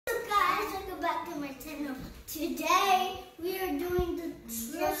And today we are doing the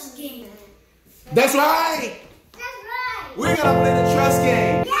trust game. That's right! That's right! We're gonna play the trust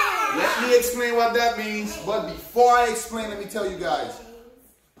game. Yeah! Let me explain what that means. But before I explain, let me tell you guys.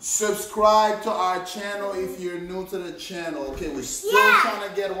 Subscribe to our channel if you're new to the channel. Okay, we're still trying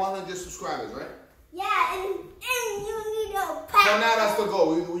to get 100 subscribers, right? Yeah, and you need a So pack. now that's the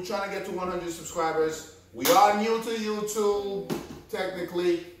goal. We're trying to get to 100 subscribers. We are new to YouTube,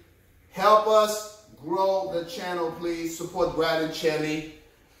 technically. Help us grow the channel, please. Support Brad and Chelly.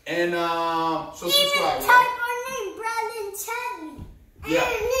 And so subscribe. Type our name, Brad and Chelly. Yeah.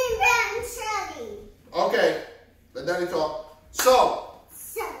 And name Brad and Chelly. Okay, let Daddy talk. So,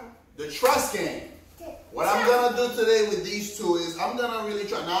 So, the trust game. What I'm gonna do today with these two is I'm gonna really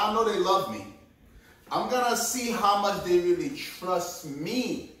try. Now I know they love me. I'm gonna see how much they really trust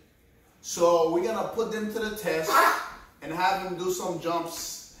me. So we're gonna put them to the test and have them do some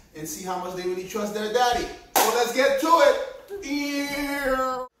jumps and see how much they really trust their daddy. So let's get to it.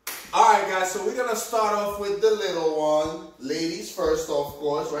 Yeah. All right, guys. So we're gonna start off with the little one. Ladies first, of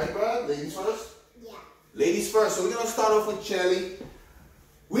course, right, Brad? Ladies first. yeah. Ladies first. So we're gonna start off with Chelly.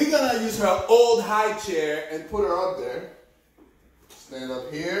 We're gonna use her old high chair and put her up there. Stand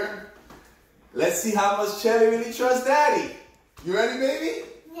up here. Let's see how much Chelly really trusts Daddy. You ready, baby?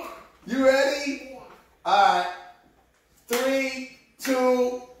 Yeah. You ready? Yeah. All right. 3,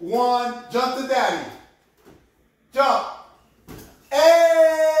 2, 1. Jump to Daddy. Jump.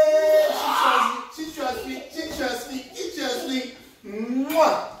 Hey! She trusts me. She trusts me. She trusts me.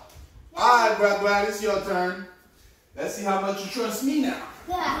 Mwah. All right, Brad, it's your turn. Let's see how much you trust me now.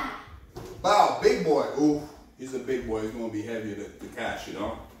 Yeah. Wow, big boy. Ooh, he's a big boy. He's going to be heavier to catch, you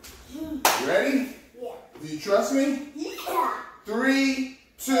know. You ready? Yeah. Do you trust me? Yeah. 3,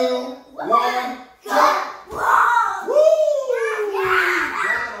 2, 1, jump. Whoa! Woo!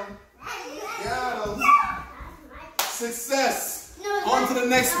 Yeah. Got him. Success. No, On to the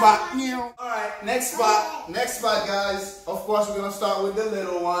next spot. All right, next spot. Next spot, guys. Of course, we're going to start with the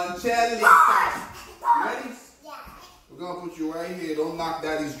little one. Chelly. You ready? Yeah. We're going to put you right here. Don't knock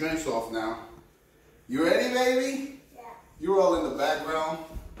Daddy's drinks off now. You ready, baby? Yeah. You're all in the background.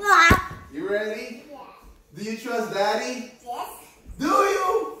 Yeah. You ready? Yeah. Do you trust Daddy? Yes. Do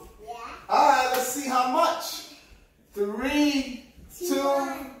you? Yeah. All right, let's see how much. 3, 2,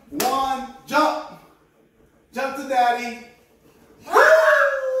 1, jump. Jump to Daddy. Woo!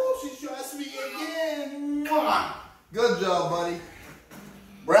 She trusts me again. Mwah. Good job, buddy.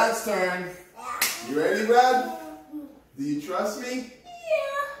 Brad's turn. You ready, Brad? Do you trust me?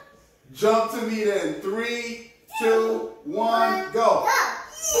 Yeah. Jump to me then. 3, 2, 1, go.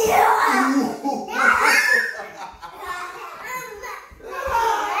 Yeah.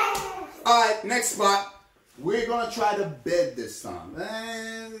 Alright, next spot. We're going to try the bed this time.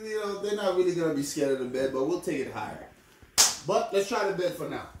 And, they're not really going to be scared of the bed, but we'll take it higher. But let's try the bed for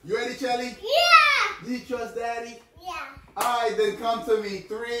now. You ready, Chelly? Yeah. Do you trust Daddy? Yeah. Alright, then come to me.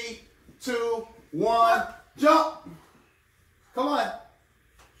 3, 2, 1, jump. Come on.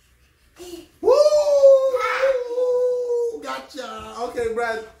 Woo! Gotcha. Okay,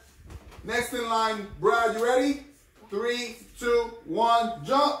 Brad. Next in line. Brad, you ready? 3, 2, 1,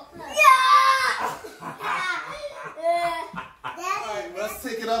 jump. Yeah. Alright, let's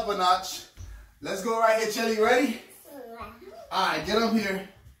take it up a notch. Let's go right here, Chelly. Ready? Alright, get up here.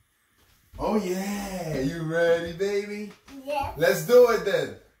 Oh, yeah. You ready, baby? Yeah. Let's do it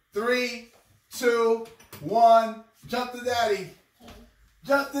then. 3, 2, 1, jump to Daddy.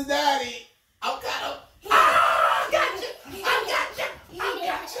 Jump to Daddy. I got him. Ah, I got you. I got you.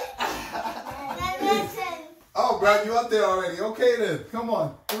 Oh, Brad, you up there already. Okay, then. Come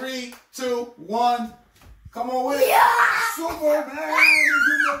on. 3, 2, 1. Come on with it. Yeah. Superman is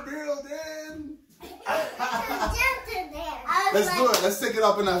in the building. Let's do it. Let's take it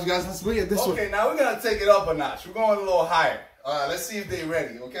up a notch, guys. Let's bring it this way. Okay, now we're going to take it up a notch. We're going a little higher. All right, let's see if they're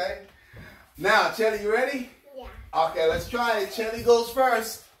ready, okay? Now, Chelly, you ready? Yeah. Okay, let's try it. Chelly goes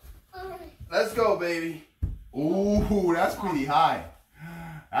first. Let's go, baby. Ooh, that's pretty high.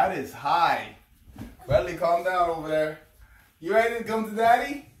 That is high. Bradley, calm down over there. You ready to come to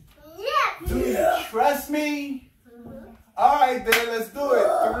Daddy? Yeah. Do you trust me? All right, then, let's do it.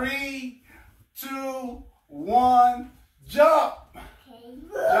 3, 2, 1, jump.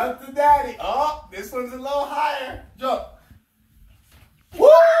 Jump to Daddy. Oh, this one's a little higher. Jump. Woo!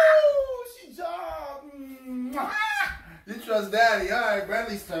 She jumped. You trust Daddy. All right,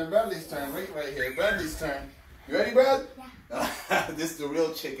 Bradley's turn. Bradley's turn. Wait right here. Bradley's turn. You ready, Brad? Yeah. This is the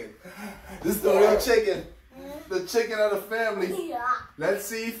real chicken. This is the real chicken. The chicken of the family. Yeah. Let's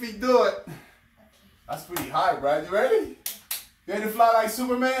see if he do it. That's pretty high, Brad. You ready? You ready to fly like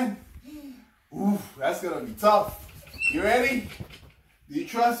Superman? Oof, that's gonna be tough. You ready? Do you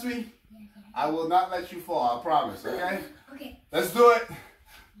trust me? I will not let you fall, I promise, okay? Okay. Let's do it.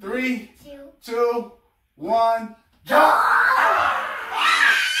 3, 2, 1, jump!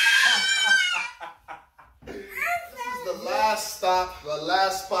 The last stop, the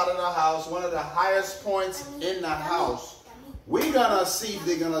last spot in the house, one of the highest points in the house. We're gonna see if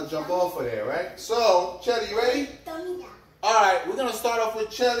they're gonna jump off of there, right? So, Chelly, you ready? All right, we're gonna start off with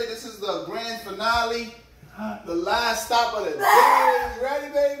Chelly. This is the grand finale, the last stop of the day. You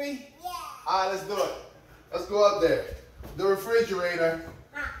ready, baby? Yeah. All right, let's do it. Let's go up there. The refrigerator.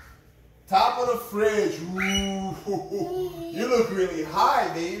 Top of the fridge. Ooh, you look really high,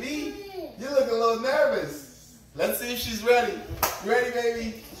 baby. You look a little nervous. Let's see if she's ready. You ready,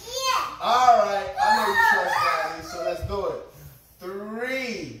 baby? Yeah. All right. I know you trust Daddy, so let's do it.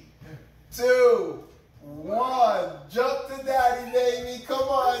 3, 2, 1. Jump to Daddy, baby. Come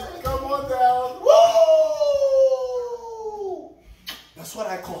on. Come on down. Woo! That's what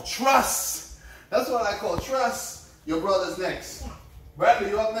I call trust. That's what I call trust. Your brother's next. Bradley,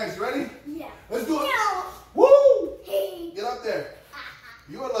 you up next. Ready? Yeah. Let's do it. No. Woo! Get up there.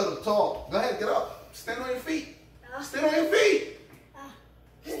 You're a little tall. Go ahead, get up. Stand on your feet. Stand on your feet.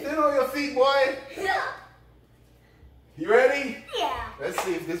 Stand on your feet, boy. You ready? Yeah. Let's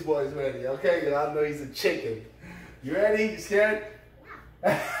see if this boy's ready, okay? Because I know he's a chicken. You ready? You scared?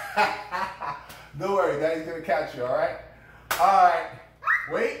 Don't worry, Daddy's going to catch you, all right? All right.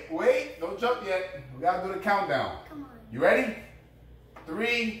 Wait. Don't jump yet. We got to do the countdown. Come on. You ready?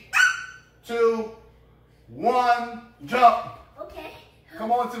 3, 2, 1, jump. Okay.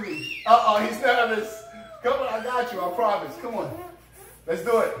 Come on to me. Uh-oh, he's nervous. Come on, I got you, I promise. Come on. Let's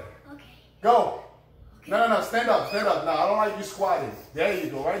do it. Okay. Go. No, stand up. No, I don't like you squatting. There you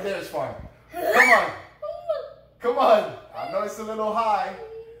go, right there is fine. Come on. Come on. I know it's a little high.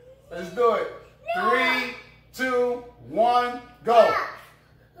 Let's do it. 3, 2, 1, go.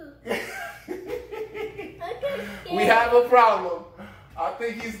 We have a problem. I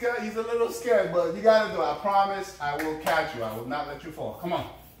think he's a little scared, but you gotta do it. I promise I will catch you. I will not let you fall. Come on.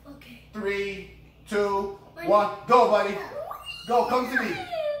 Okay. 3, 2, 1, go, buddy. Go, come to me.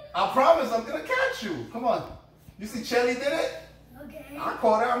 I promise I'm gonna catch you. Come on. You see Chelly did it? Okay. I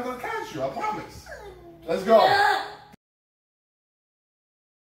caught her, I'm gonna catch you. I promise. Let's go.